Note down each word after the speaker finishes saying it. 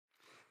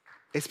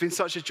It's been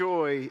such a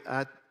joy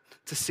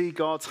to see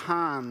God's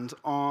hand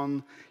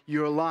on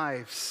your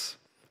lives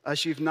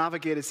as you've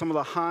navigated some of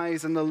the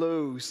highs and the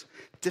lows,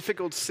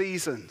 difficult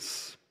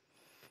seasons,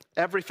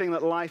 everything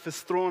that life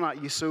has thrown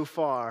at you so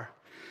far,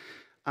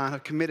 and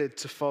have committed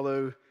to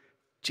follow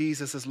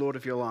Jesus as Lord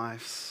of your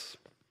lives.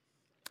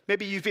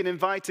 Maybe you've been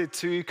invited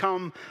to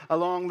come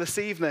along this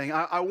evening.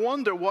 I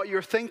wonder what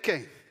you're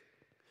thinking.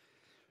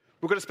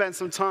 We're going to spend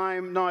some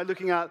time now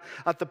looking at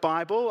the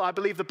Bible. I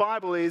believe the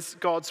Bible is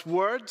God's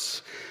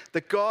words,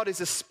 that God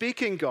is a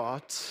speaking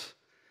God,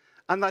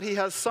 and that he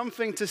has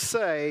something to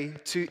say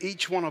to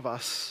each one of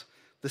us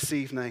this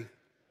evening,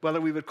 whether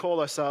we would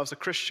call ourselves a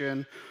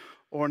Christian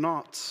or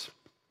not.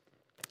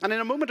 And in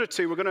a moment or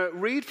two, we're going to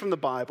read from the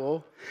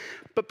Bible.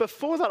 But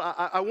before that,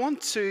 I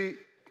want to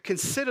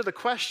consider the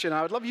question.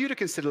 I would love you to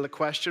consider the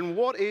question,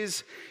 what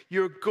is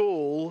your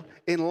goal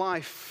in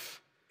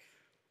life?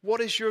 What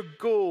is your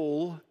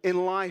goal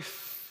in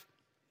life?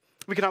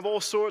 We can have all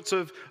sorts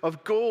of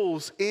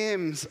goals,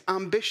 aims,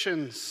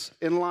 ambitions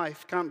in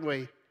life, can't we?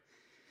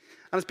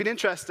 And it's been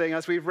interesting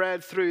as we've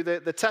read through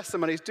the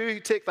testimonies. Do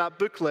take that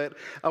booklet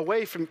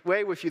away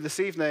with you this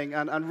evening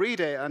and read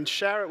it and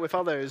share it with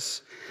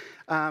others.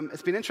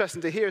 It's been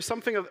interesting to hear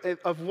something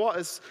of what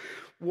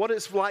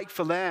it's like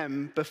for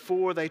them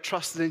before they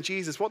trusted in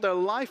Jesus, what their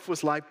life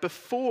was like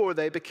before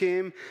they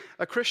became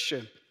a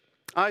Christian.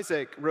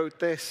 Isaac wrote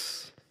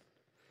this: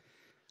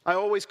 I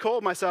always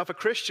called myself a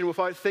Christian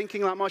without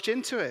thinking that much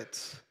into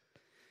it.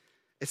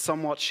 It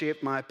somewhat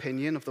shaped my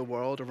opinion of the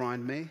world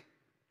around me,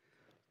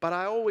 but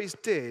I always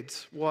did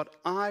what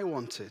I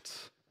wanted.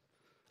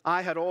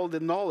 I had all the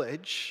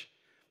knowledge,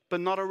 but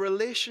not a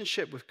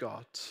relationship with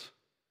God.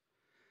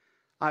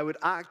 I would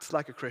act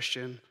like a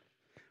Christian,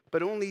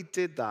 but only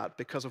did that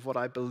because of what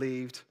I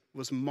believed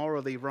was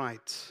morally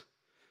right,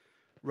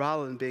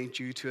 rather than being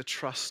due to a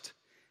trust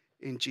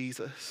in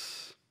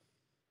Jesus.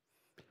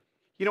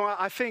 You know,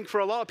 I think for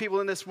a lot of people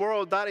in this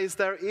world, that is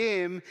their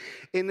aim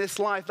in this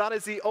life. That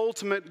is the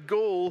ultimate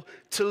goal,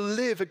 to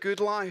live a good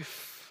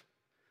life,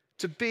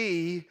 to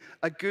be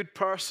a good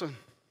person,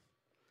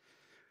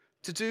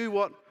 to do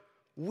what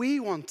we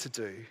want to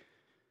do,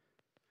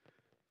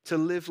 to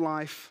live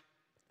life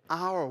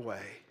our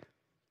way.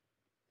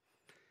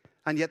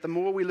 And yet the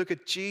more we look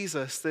at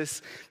Jesus,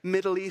 this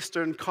Middle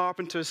Eastern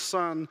carpenter's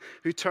son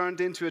who turned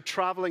into a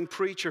traveling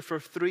preacher for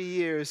 3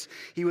 years,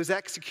 he was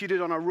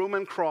executed on a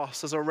Roman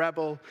cross as a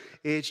rebel,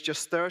 aged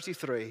just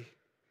 33.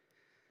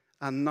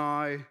 And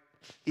now,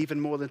 even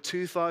more than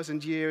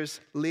 2,000 years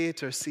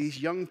later, sees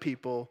young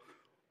people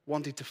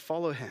wanting to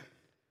follow him.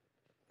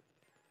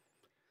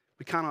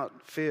 We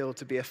cannot fail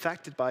to be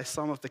affected by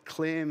some of the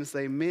claims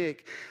they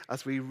make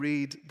as we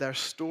read their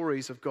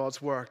stories of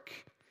God's work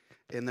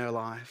in their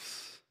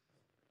lives.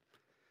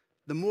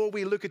 The more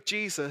we look at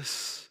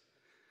Jesus,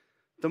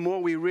 the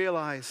more we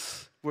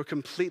realize we're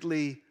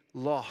completely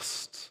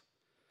lost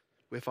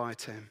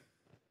without him.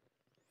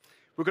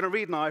 We're going to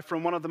read now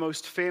from one of the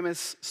most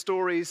famous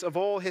stories of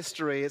all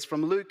history. It's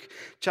from Luke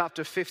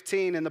chapter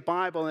 15 in the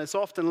Bible, and it's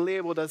often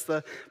labeled as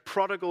the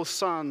prodigal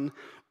son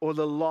or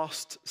the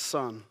lost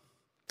son.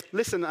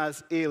 Listen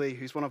as Ailey,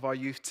 who's one of our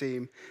youth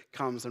team,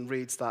 comes and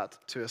reads that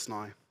to us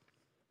now.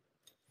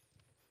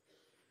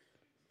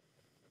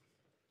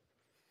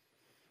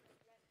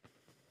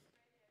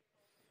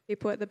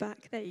 People at the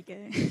back, there you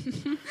go.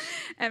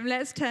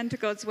 Let's turn to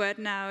God's word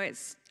now.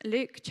 It's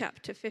Luke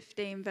chapter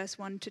 15, verse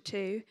 1 to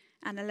 2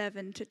 and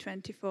 11 to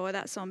 24.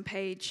 That's on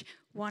page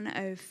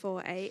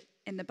 1048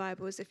 in the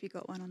Bibles if you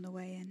got one on the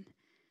way in.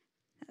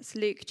 That's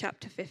Luke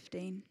chapter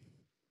 15.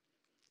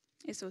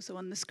 It's also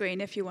on the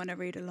screen if you want to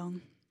read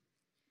along.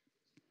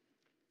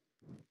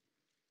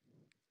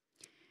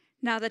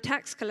 Now the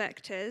tax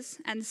collectors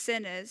and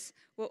sinners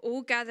were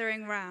all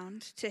gathering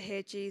round to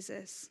hear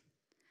Jesus.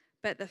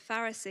 But the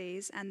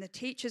Pharisees and the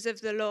teachers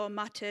of the law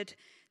muttered,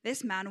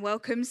 "This man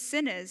welcomes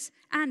sinners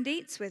and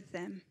eats with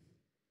them."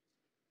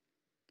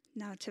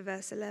 Now to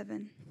verse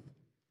 11.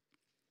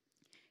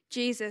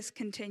 Jesus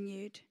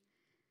continued,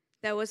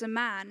 "There was a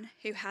man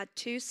who had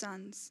 2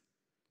 sons.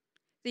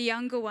 The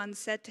younger one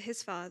said to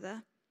his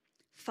father,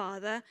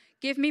 'Father,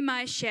 give me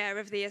my share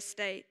of the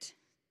estate.'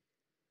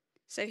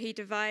 So he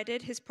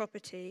divided his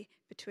property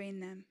between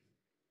them.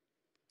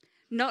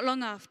 Not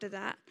long after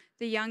that,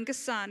 the younger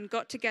son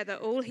got together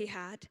all he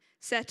had,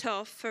 set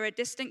off for a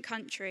distant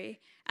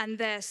country, and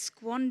there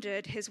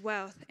squandered his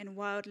wealth in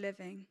wild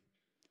living.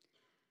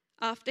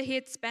 After he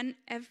had spent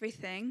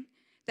everything,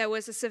 there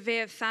was a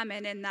severe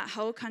famine in that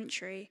whole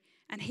country,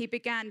 and he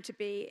began to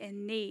be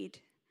in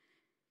need.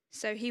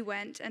 So he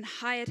went and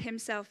hired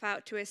himself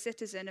out to a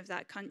citizen of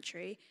that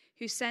country,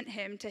 who sent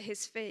him to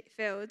his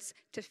fields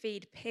to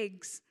feed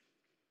pigs.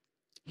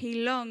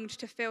 He longed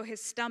to fill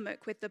his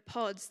stomach with the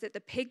pods that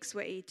the pigs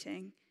were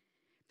eating,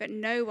 but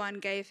no one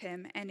gave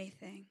him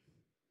anything.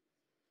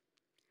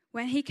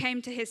 When he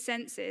came to his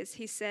senses,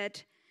 he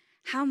said,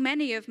 'How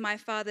many of my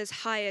father's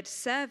hired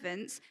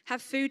servants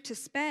have food to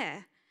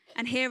spare,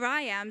 and here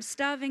I am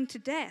starving to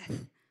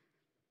death?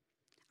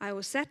 I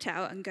will set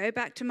out and go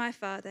back to my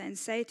father and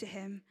say to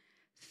him,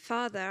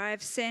 Father, I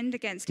have sinned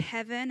against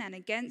heaven and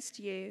against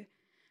you.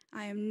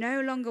 I am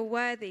no longer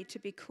worthy to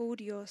be called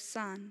your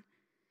son.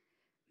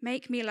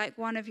 Make me like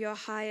one of your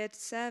hired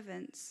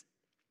servants."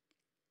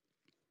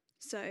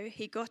 So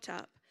he got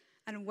up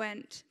and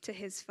went to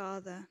his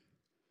father.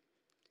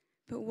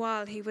 But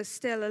while he was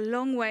still a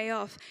long way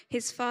off,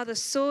 his father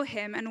saw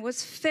him and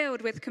was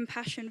filled with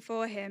compassion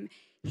for him.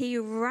 He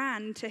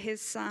ran to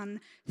his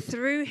son,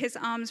 threw his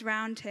arms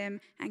round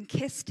him, and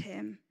kissed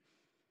him.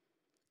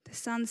 The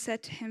son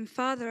said to him,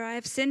 "Father, I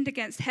have sinned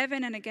against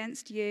heaven and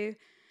against you.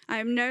 I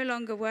am no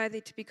longer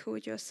worthy to be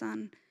called your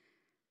son."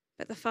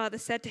 But the father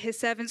said to his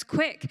servants,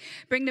 "Quick,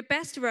 bring the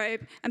best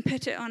robe and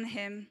put it on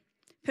him.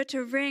 Put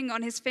a ring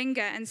on his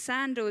finger and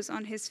sandals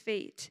on his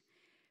feet.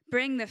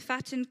 Bring the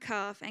fattened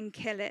calf and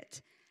kill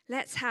it.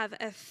 Let's have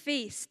a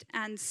feast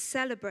and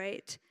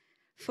celebrate.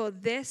 For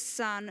this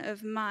son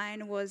of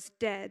mine was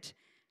dead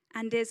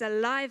and is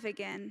alive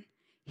again.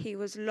 He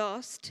was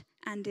lost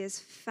and is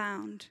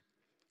found."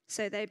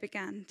 So they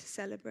began to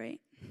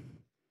celebrate.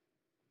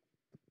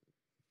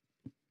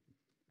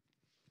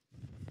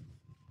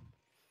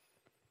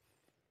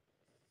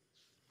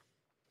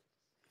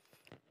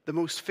 The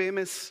most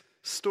famous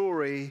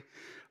story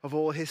of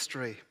all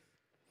history.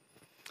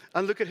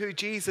 And look at who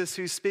Jesus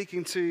is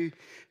speaking to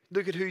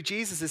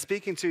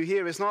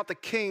here. It's not the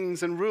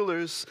kings and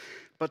rulers,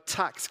 but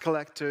tax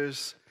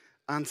collectors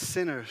and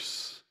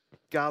sinners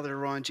gathered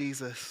around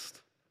Jesus.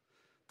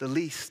 The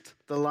least,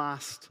 the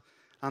last,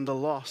 and the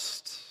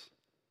lost.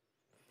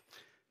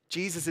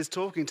 Jesus is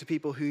talking to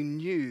people who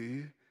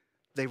knew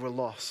they were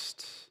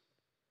lost.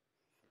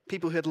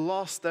 People who had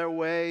lost their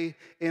way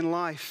in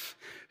life.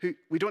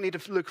 We don't need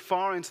to look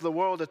far into the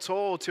world at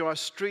all, to our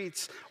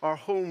streets, our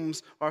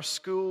homes, our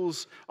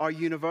schools, our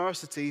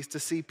universities, to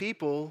see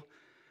people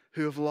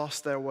who have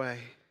lost their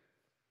way.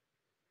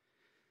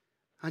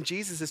 And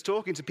Jesus is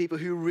talking to people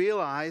who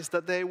realized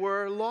that they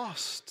were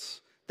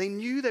lost. They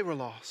knew they were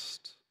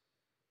lost.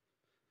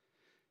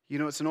 You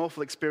know, it's an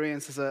awful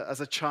experience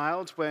as a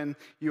child when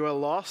you are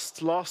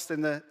lost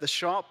in the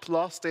shop,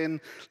 lost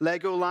in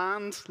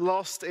Legoland,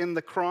 lost in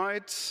the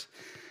crowds.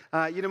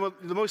 The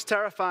most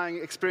terrifying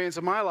experience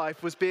of my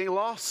life was being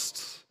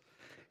lost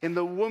in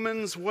the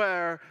women's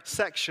wear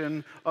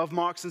section of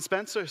Marks and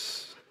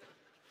Spencer's.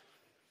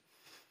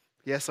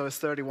 Yes, I was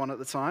 31 at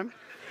the time.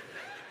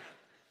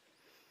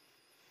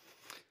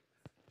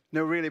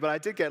 No, really, but I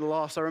did get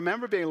lost. I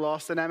remember being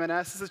lost in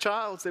M&S as a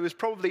child. It was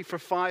probably for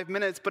 5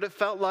 minutes, but it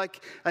felt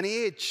like an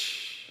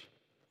age.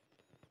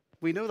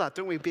 We know that,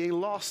 don't we? Being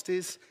lost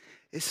is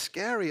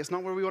scary. It's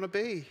not where we want to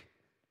be.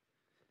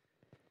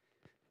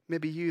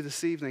 Maybe you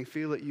this evening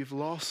feel that you've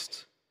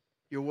lost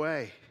your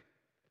way.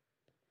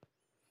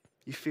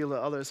 You feel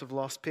that others have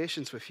lost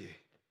patience with you,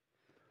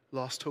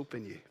 lost hope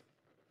in you.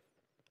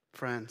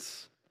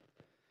 Friends,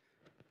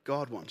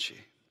 God wants you.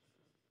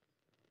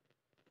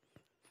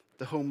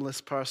 The homeless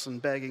person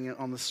begging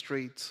on the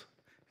street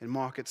in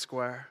Market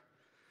Square,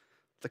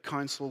 the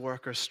council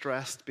worker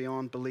stressed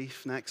beyond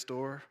belief next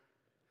door,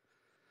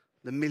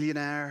 the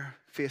millionaire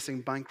facing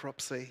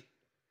bankruptcy,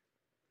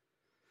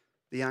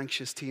 the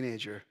anxious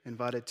teenager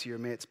invited to your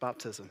mate's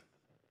baptism.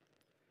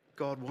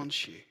 God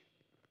wants you.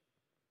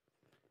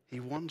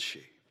 He wants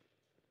you.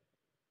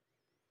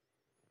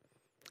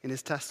 In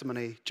his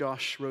testimony,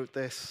 Josh wrote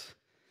this: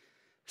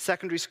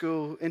 "Secondary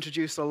school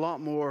introduced a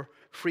lot more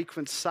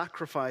frequent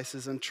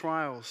sacrifices and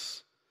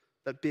trials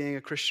that being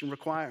a Christian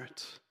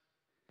required.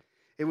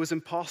 It was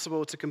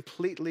impossible to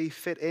completely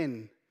fit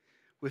in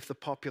with the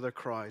popular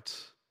crowd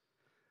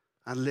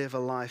and live a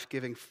life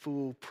giving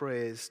full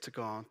praise to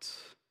God.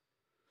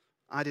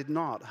 I did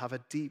not have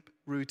a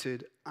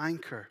deep-rooted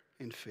anchor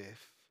in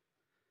faith.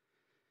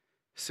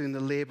 Soon the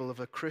label of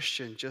a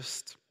Christian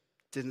just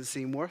didn't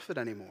seem worth it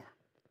anymore.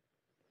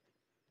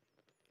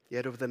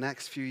 Yet over the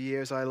next few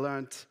years, I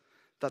learned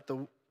that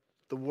the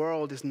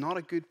world is not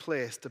a good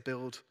place to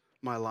build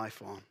my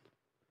life on.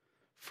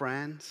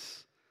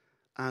 Friends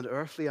and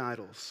earthly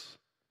idols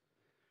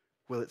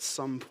will at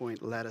some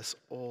point let us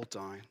all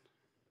down."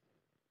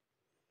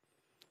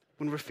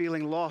 When we're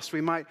feeling lost,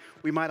 we might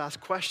ask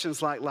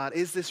questions like that.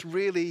 Is this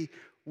really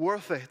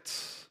worth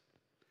it?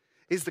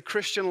 Is the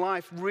Christian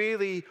life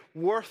really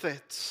worth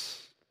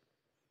it?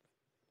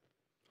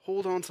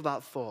 Hold on to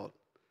that thought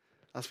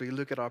as we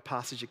look at our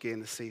passage again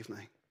this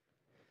evening.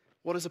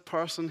 What does a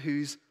person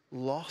who's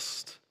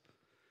lost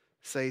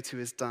say to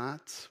his dad?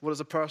 What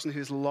does a person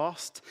who's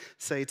lost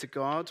say to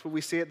God? Well,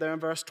 we see it there in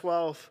verse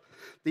 12.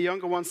 The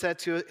younger one said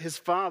to his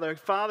father,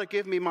 "Father,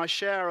 give me my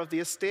share of the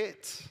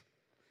estate."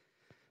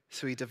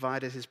 So he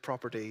divided his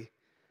property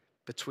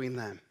between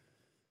them.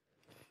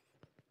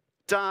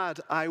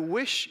 "Dad, I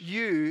wish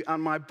you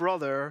and my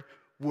brother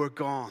were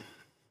gone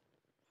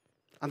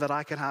and that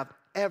I could have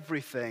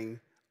everything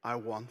I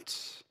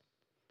want."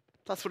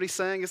 That's what he's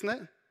saying, isn't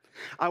it?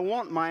 I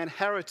want my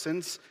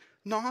inheritance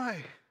now.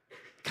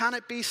 Can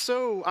it be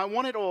so? I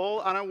want it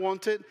all and I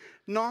want it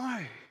now.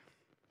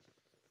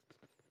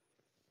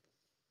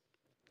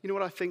 You know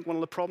what I think one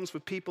of the problems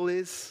with people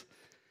is?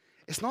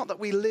 It's not that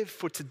we live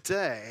for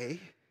today.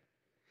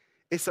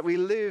 It's that we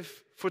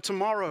live for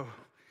tomorrow.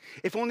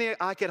 If only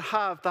I could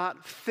have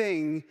that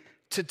thing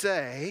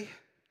today,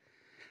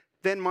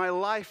 then my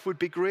life would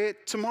be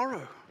great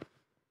tomorrow.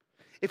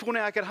 If only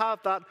I could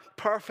have that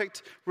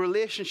perfect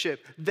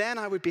relationship, then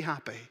I would be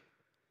happy.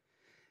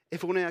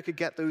 If only I could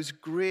get those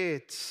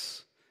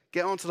grades,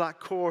 get onto that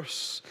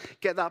course,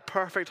 get that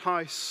perfect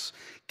house,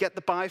 get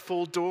the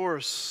bifold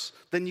doors,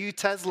 the new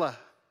Tesla.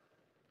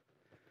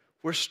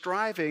 We're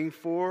striving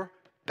for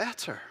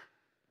better.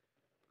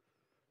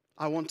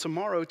 I want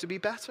tomorrow to be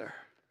better.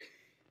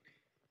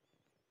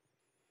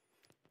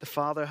 The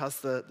father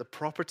has the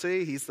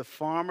property, he's the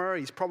farmer,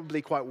 he's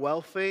probably quite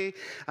wealthy,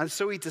 and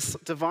so he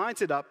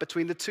divides it up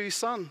between the two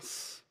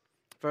sons.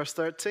 Verse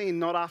 13,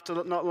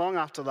 not long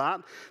after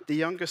that, the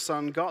younger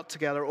son got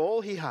together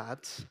all he had,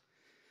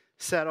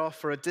 set off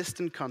for a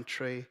distant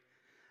country,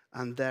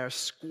 and there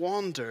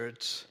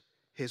squandered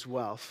his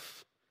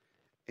wealth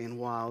in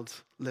wild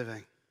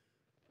living.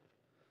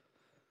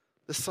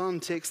 The son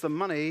takes the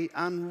money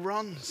and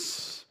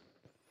runs.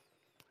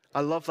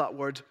 I love that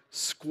word,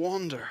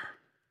 squander.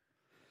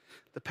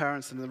 The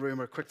parents in the room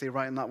are quickly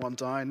writing that one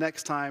down.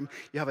 Next time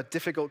you have a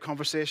difficult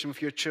conversation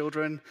with your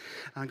children,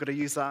 I'm going to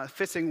use that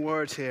fitting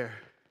word here.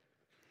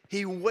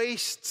 He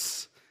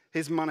wastes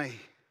his money.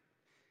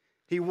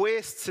 He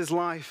wastes his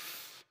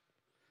life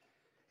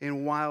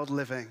in wild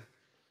living.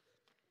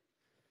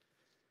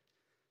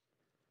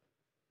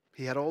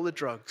 He had all the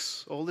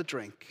drugs, all the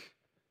drink.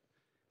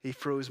 He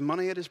throws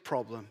money at his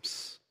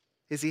problems.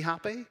 Is he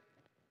happy?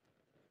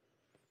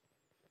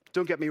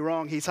 Don't get me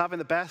wrong, he's having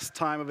the best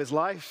time of his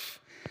life.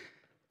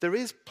 There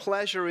is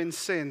pleasure in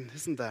sin,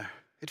 isn't there?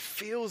 It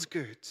feels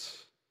good.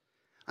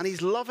 And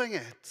he's loving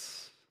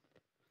it.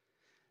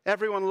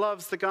 Everyone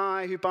loves the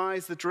guy who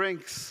buys the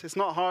drinks. It's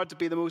not hard to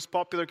be the most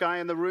popular guy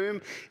in the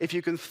room if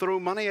you can throw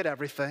money at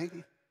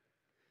everything.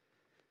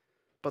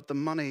 But the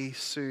money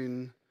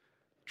soon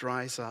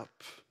dries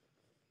up.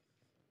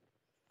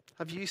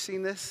 Have you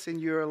seen this in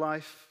your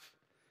life?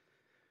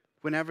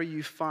 Whenever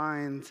you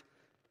find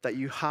that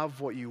you have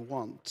what you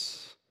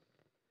want,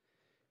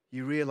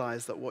 you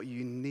realize that what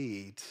you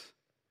need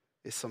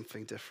is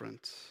something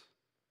different.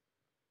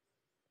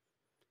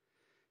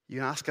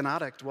 You ask an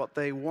addict what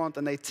they want,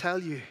 and they tell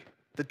you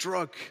the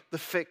drug, the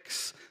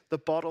fix, the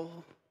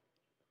bottle.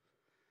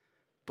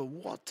 But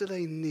what do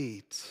they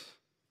need?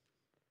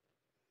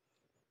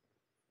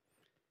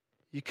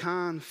 You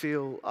can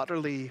feel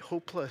utterly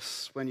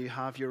hopeless when you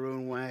have your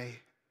own way.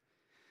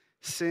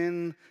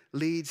 Sin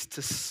leads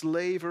to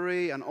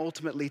slavery and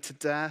ultimately to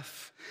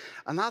death.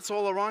 And that's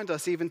all around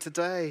us even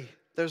today.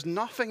 There's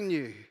nothing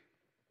new.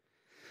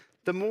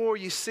 The more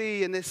you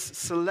see in this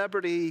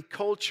celebrity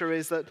culture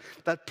is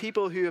that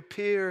people who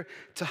appear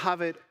to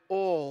have it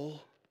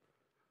all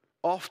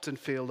often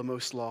feel the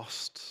most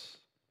lost.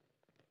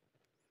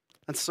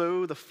 And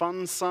so the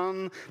fun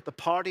son, the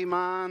party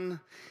man,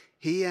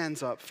 he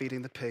ends up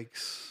feeding the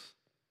pigs.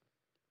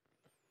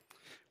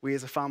 We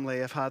as a family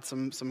have had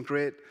some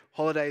great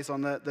holidays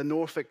on the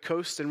Norfolk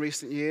coast in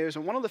recent years.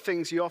 And one of the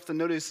things you often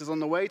notice is on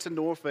the way to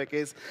Norfolk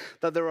is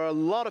that there are a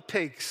lot of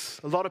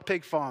pigs, a lot of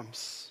pig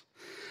farms.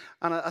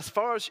 And as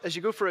far as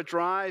you go for a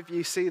drive,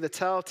 you see the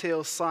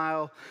telltale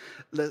sign.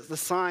 The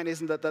sign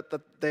isn't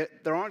that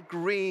there aren't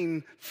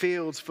green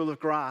fields full of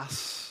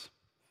grass.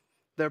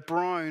 They're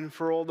brown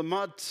for all the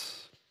mud.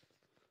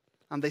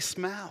 And they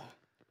smell.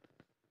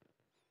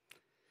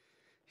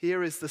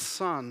 Here is the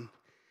son.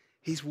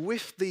 He's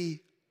with the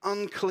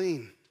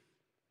unclean,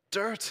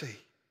 dirty.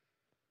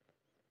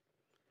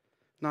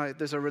 Now,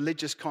 there's a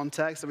religious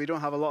context that we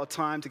don't have a lot of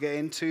time to get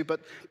into,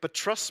 but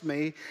trust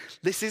me,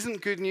 this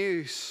isn't good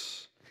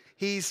news.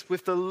 He's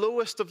with the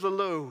lowest of the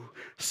low,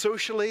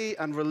 socially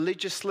and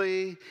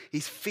religiously.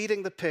 He's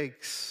feeding the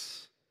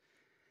pigs.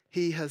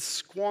 He has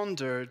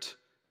squandered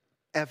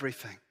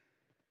everything.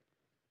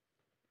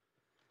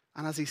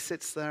 And as he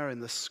sits there in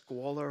the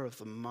squalor of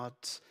the mud,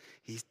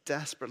 he's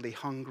desperately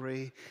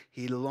hungry.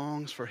 He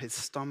longs for his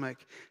stomach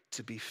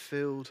to be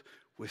filled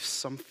with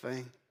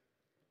something,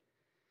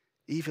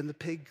 even the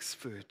pig's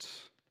food.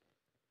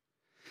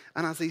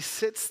 And as he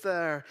sits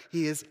there,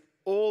 he is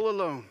all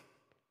alone,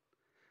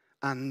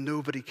 and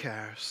nobody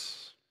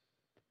cares.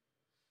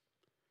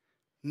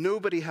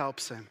 Nobody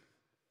helps him.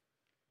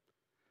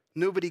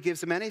 Nobody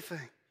gives him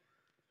anything.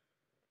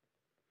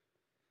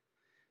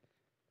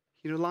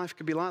 You know, life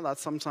can be like that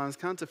sometimes,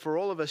 can't it? For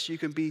all of us, you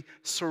can be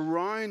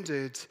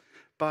surrounded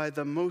by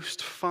the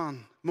most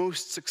fun,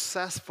 most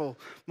successful,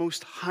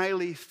 most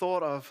highly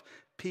thought of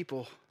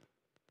people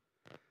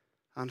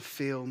and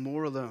feel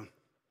more alone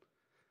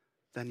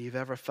than you've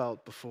ever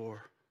felt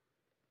before.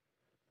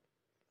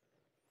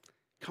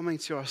 Coming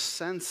to our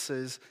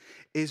senses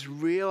is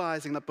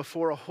realizing that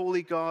before a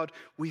holy God,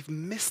 we've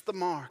missed the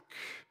mark.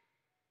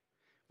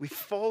 We've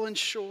fallen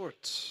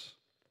short.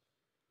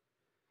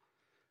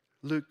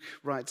 Luke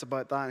writes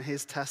about that in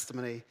his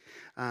testimony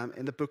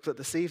in the booklet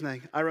this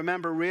evening. I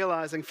remember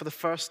realizing for the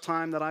first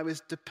time that I was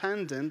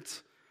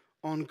dependent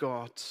on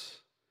God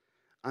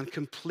and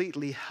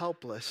completely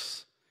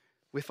helpless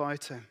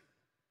without him.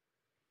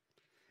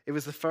 It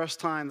was the first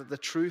time that the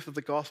truth of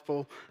the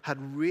gospel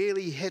had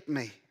really hit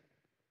me.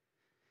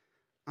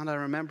 And I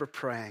remember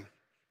praying,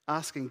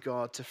 asking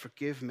God to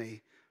forgive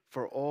me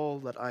for all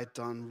that I'd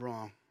done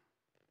wrong,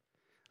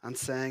 and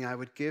saying I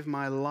would give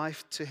my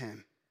life to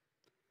him.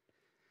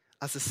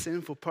 As a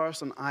sinful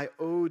person, I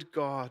owed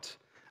God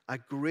a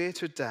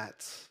greater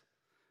debt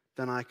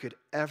than I could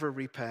ever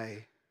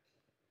repay.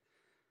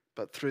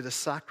 But through the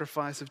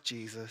sacrifice of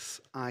Jesus,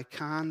 I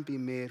can be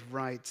made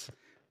right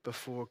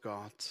before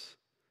God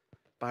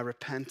by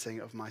repenting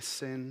of my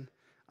sin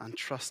and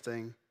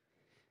trusting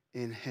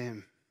in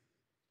him.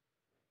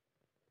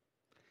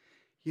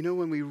 You know,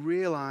 when we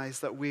realize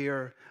that we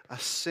are a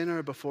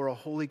sinner before a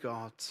holy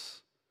God,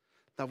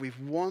 that we've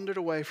wandered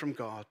away from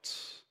God,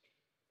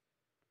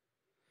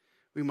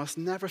 we must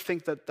never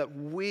think that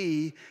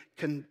we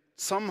can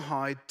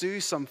somehow do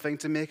something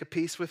to make a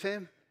peace with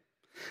him,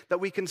 that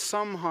we can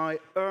somehow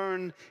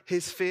earn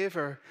his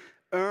favor,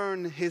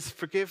 earn his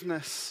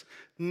forgiveness.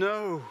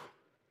 No,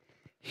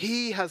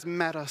 he has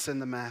met us in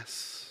the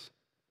mess.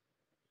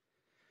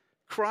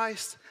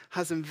 Christ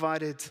has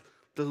invited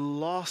the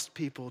lost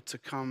people to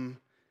come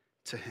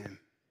to him,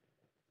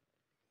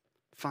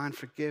 find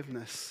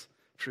forgiveness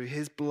through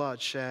his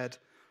blood shed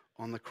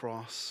on the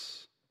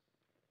cross.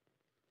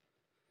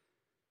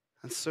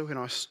 And so in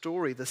our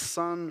story, the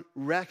son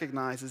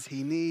recognizes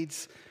he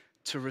needs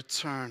to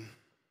return.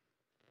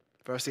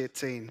 Verse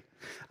 18,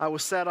 I will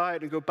set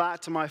out and go back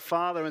to my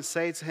father and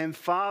say to him,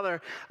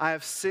 Father, I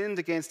have sinned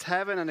against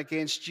heaven and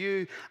against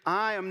you.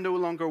 I am no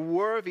longer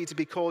worthy to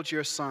be called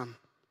your son.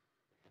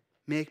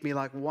 Make me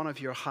like one of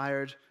your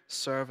hired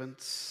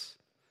servants.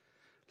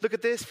 Look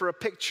at this for a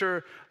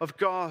picture of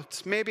God,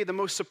 maybe the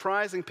most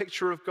surprising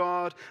picture of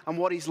God and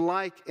what he's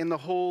like in the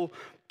whole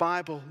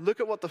Bible. Look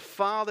at what the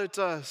Father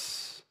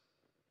does.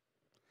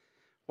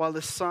 While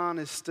the Son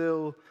is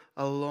still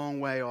a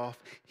long way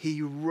off,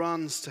 he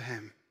runs to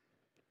him.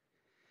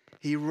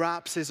 He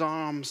wraps his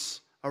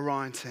arms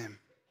around him.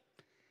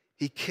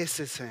 He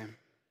kisses him.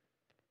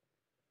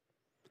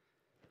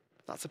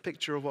 That's a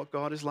picture of what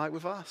God is like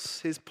with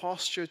us. His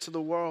posture to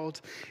the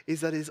world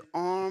is that his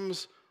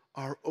arms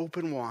are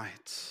open wide,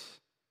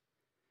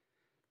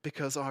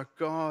 because our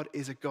God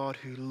is a God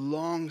who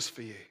longs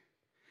for you,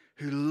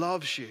 who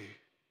loves you,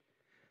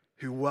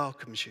 who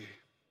welcomes you.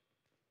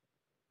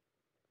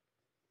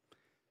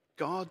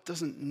 God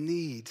doesn't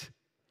need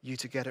you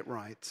to get it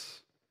right.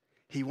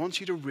 He wants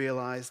you to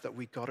realize that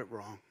we got it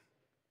wrong.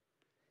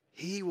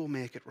 He will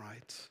make it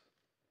right.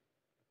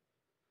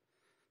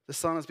 The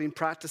son has been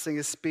practicing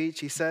his speech.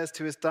 He says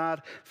to his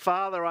dad,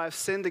 Father, I have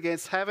sinned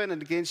against heaven and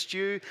against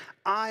you.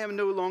 I am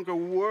no longer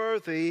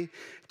worthy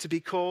to be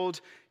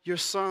called your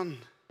son.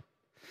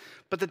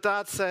 But the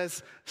dad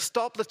says,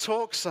 stop the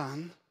talk,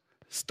 son.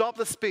 Stop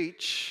the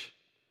speech.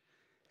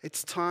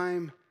 It's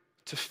time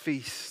to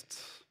feast.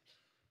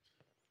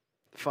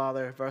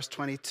 Father, verse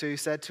 22,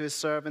 said to his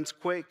servants,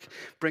 quick,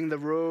 bring the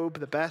robe,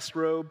 the best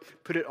robe,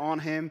 put it on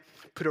him,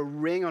 put a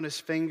ring on his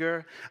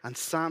finger and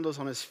sandals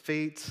on his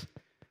feet.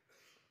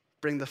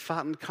 Bring the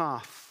fattened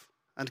calf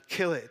and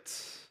kill it.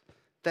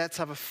 Let's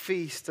have a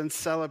feast and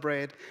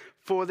celebrate.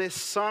 For this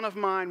son of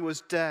mine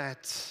was dead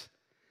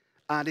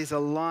and is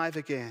alive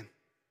again.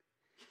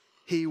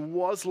 He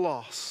was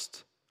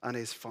lost and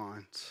is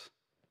found.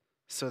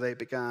 So they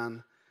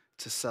began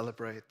to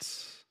celebrate.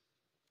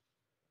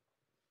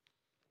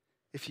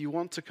 If you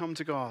want to come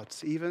to God,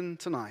 even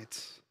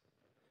tonight,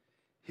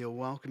 he'll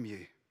welcome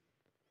you.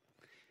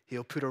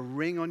 He'll put a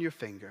ring on your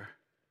finger.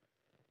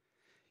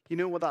 You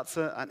know what that's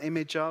an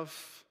image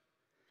of?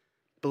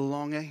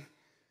 Belonging.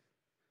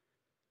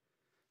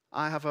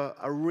 I have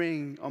a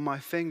ring on my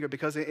finger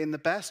because in the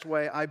best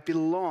way, I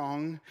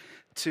belong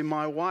to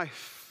my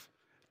wife.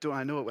 Don't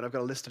I know it when I've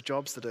got a list of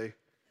jobs to do?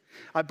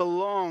 I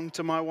belong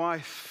to my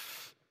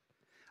wife,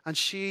 and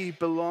she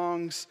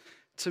belongs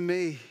to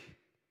me.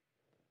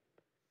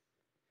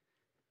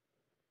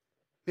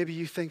 Maybe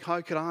you think,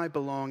 how could I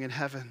belong in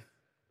heaven?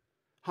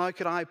 How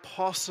could I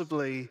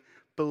possibly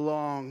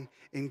belong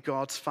in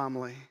God's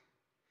family?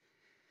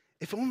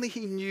 If only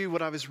he knew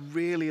what I was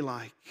really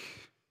like.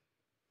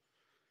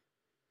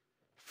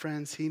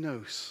 Friends, he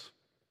knows.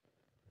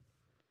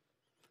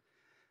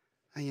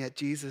 And yet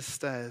Jesus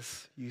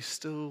says, you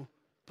still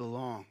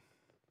belong.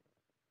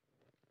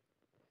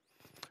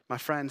 My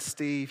friend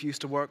Steve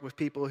used to work with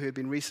people who had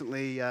been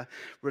recently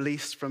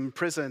released from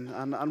prison.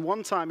 And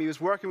one time he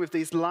was working with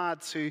these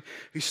lads who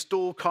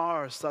stole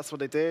cars. That's what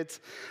they did.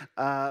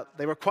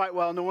 They were quite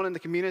well known in the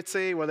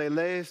community where they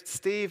lived.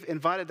 Steve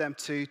invited them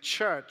to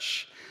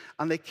church,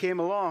 and they came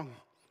along.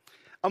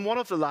 And one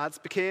of the lads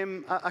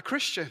became a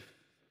Christian.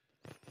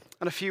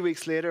 And a few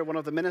weeks later, one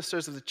of the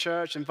ministers of the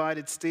church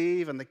invited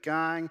Steve and the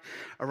gang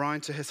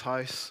around to his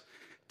house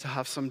to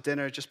have some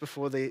dinner just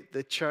before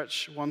the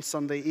church one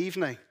Sunday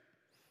evening.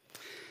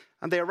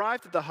 And they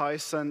arrived at the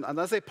house, and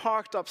as they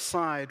parked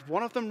upside,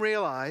 one of them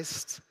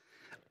realized,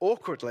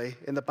 awkwardly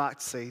in the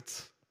back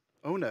seat,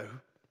 oh no,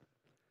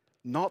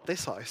 not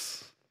this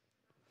house.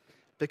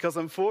 Because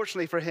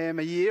unfortunately for him,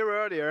 a year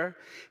earlier,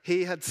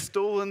 he had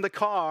stolen the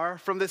car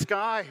from this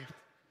guy.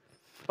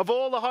 Of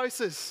all the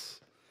houses,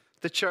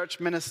 the church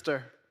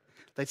minister,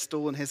 they'd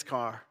stolen his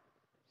car.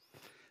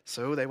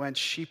 So they went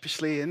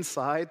sheepishly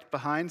inside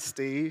behind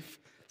Steve,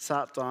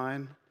 sat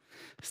down.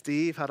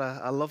 Steve had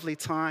a lovely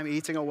time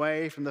eating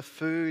away from the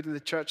food the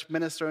church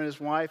minister and his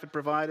wife had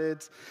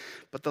provided.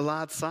 But the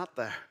lad sat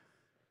there.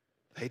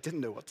 They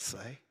didn't know what to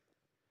say.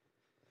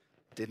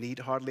 Didn't eat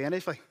hardly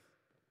anything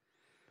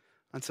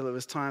until it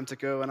was time to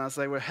go. And as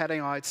they were heading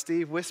out,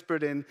 Steve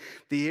whispered in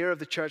the ear of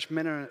the church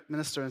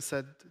minister and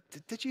said,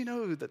 "Did you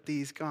know that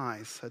these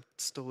guys had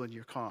stolen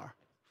your car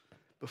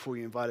before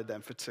you invited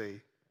them for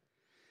tea?"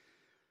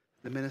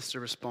 The minister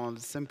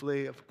responded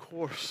simply, of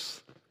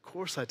course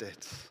I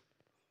did.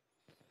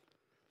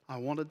 I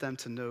wanted them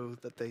to know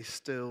that they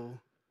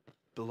still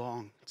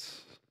belonged."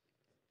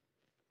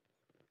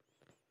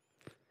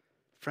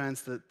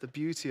 Friends, the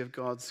beauty of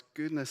God's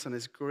goodness and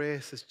his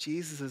grace is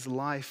Jesus'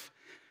 life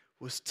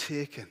was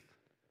taken,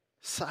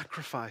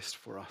 sacrificed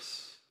for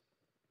us.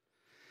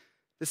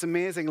 This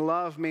amazing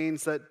love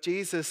means that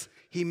Jesus,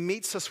 he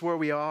meets us where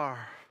we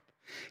are.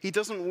 He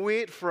doesn't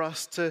wait for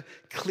us to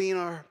clean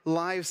our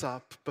lives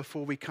up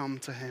before we come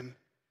to him.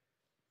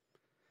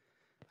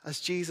 As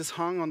Jesus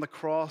hung on the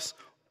cross,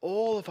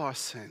 all of our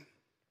sin,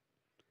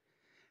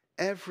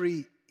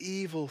 every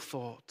evil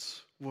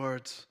thought,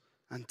 word,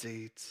 and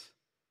deed,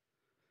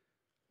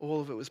 all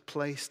of it was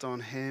placed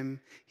on him.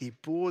 He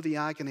bore the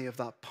agony of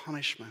that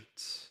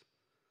punishment.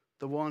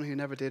 The one who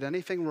never did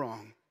anything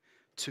wrong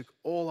took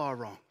all our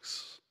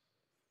wrongs,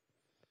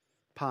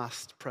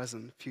 past,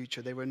 present,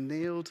 future. They were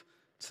nailed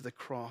to the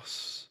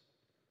cross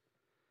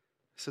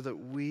so that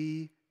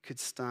we could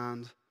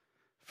stand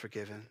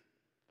forgiven.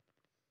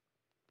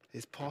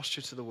 His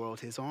posture to the world,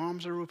 his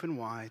arms are open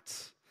wide,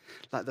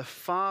 like the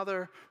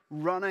Father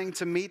running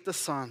to meet the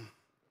Son,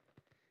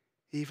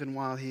 even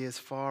while he is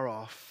far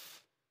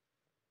off.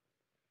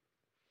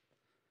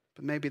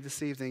 But maybe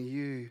this evening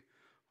you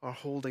are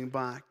holding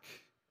back.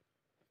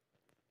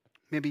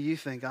 Maybe you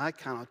think, I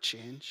cannot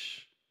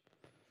change.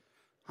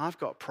 I've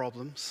got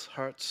problems,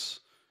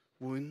 hurts,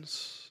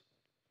 wounds.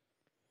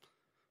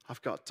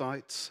 I've got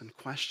doubts and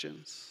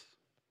questions.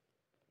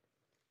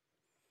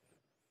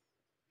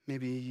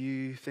 Maybe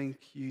you think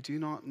you do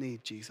not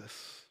need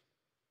Jesus.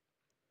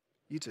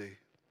 You do.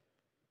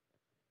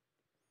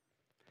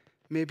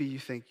 Maybe you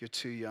think you're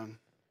too young.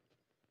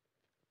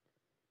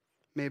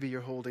 Maybe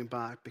you're holding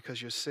back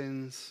because your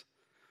sins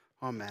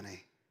are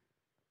many.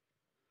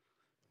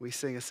 We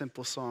sing a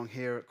simple song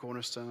here at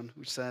Cornerstone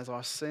which says,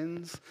 our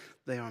sins,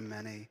 they are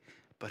many,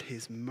 but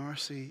his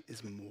mercy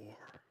is more.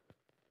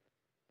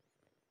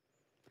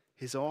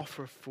 His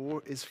offer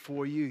is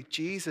for you.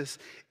 Jesus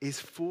is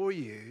for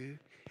you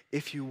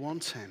if you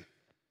want him.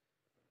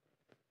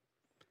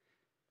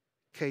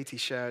 Katie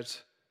shared,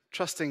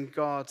 trusting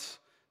God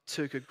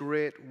took a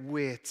great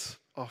weight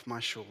off my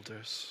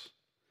shoulders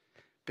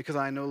because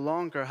I no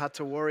longer had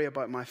to worry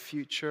about my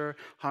future,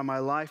 how my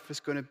life was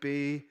going to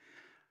be,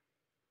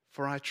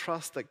 for I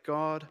trust that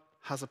God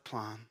has a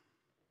plan.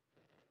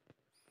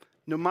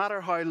 No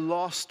matter how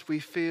lost we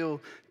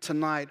feel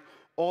tonight,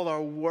 all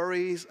our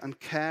worries and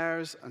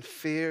cares and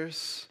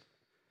fears,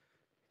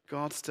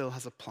 God still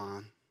has a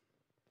plan.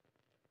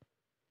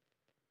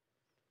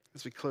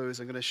 As we close,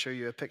 I'm going to show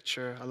you a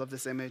picture. I love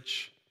this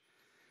image,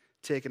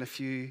 taken a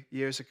few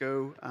years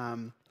ago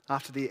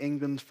after the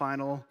England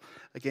final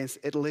against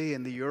Italy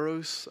in the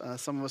Euros.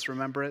 Some of us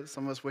remember it.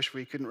 Some of us wish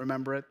we couldn't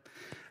remember it.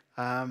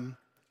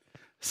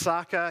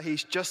 Saka,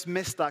 he's just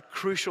missed that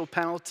crucial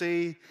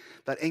penalty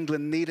that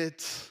England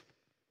needed.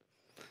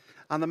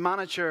 And the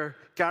manager,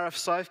 Gareth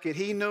Southgate,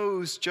 he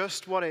knows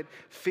just what it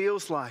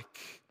feels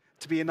like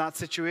to be in that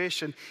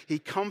situation. He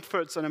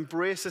comforts and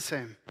embraces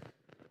him.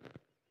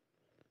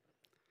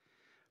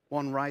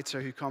 One writer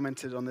who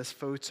commented on this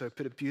photo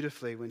put it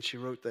beautifully when she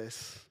wrote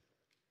this.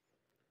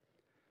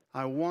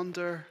 I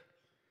wonder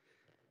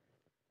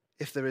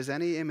if there is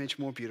any image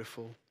more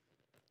beautiful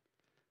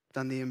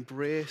than the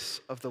embrace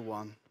of the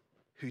one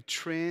who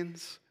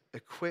trains,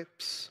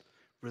 equips,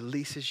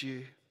 releases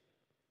you,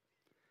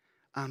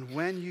 and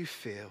when you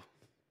fail,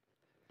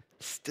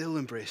 still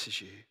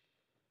embraces you,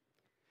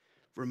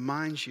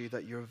 reminds you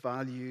that your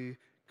value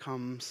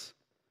comes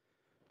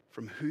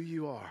from who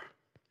you are,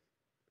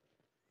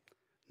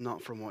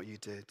 not from what you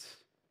did.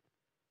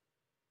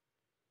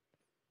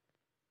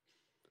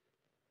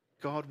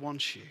 God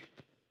wants you.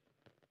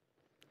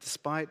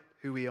 Despite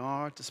who we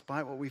are,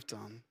 despite what we've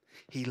done,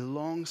 he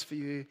longs for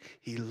you,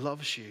 he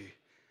loves you,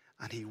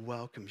 and he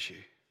welcomes you.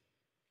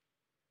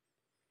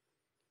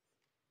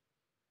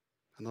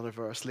 Another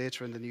verse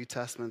later in the New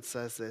Testament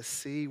says this,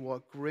 see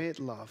what great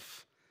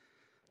love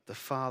the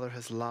Father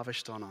has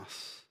lavished on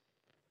us,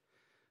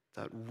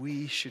 that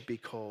we should be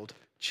called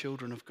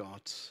children of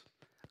God,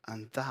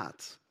 and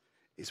that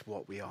is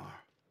what we are.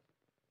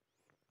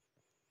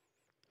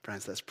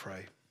 Friends, let's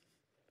pray.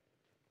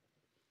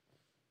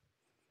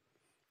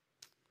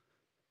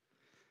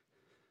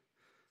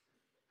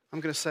 I'm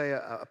going to say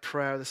a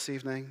prayer this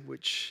evening,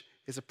 which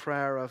is a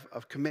prayer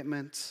of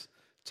commitment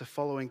to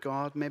following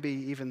God. Maybe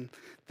even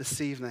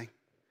this evening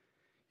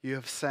you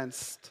have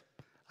sensed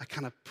a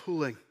kind of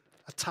pulling,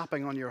 a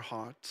tapping on your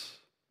heart.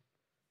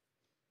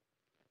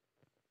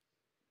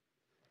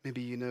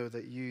 Maybe you know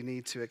that you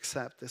need to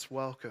accept this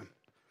welcome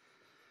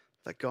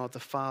that God the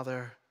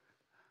Father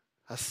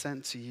has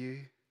sent to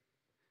you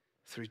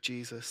through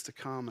Jesus to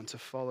come and to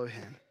follow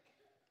him.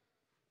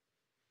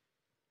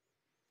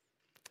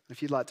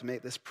 If you'd like to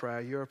make this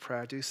prayer your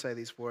prayer, do say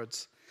these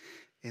words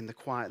in the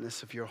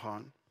quietness of your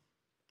heart.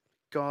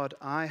 God,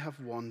 I have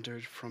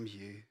wandered from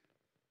you.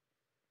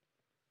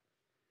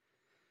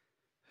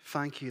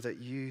 Thank you that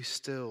you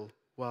still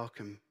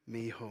welcome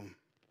me home.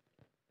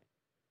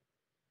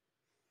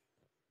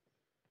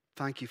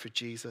 Thank you for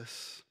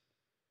Jesus,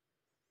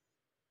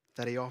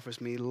 that he offers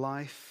me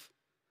life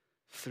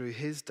through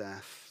his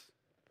death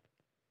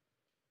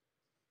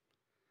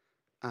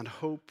and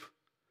hope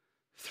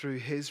through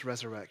his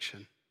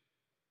resurrection.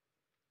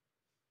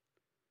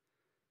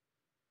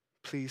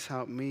 Please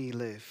help me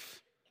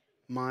live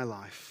my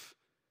life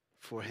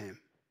for him.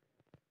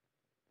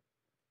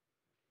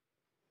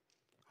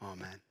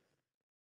 Amen.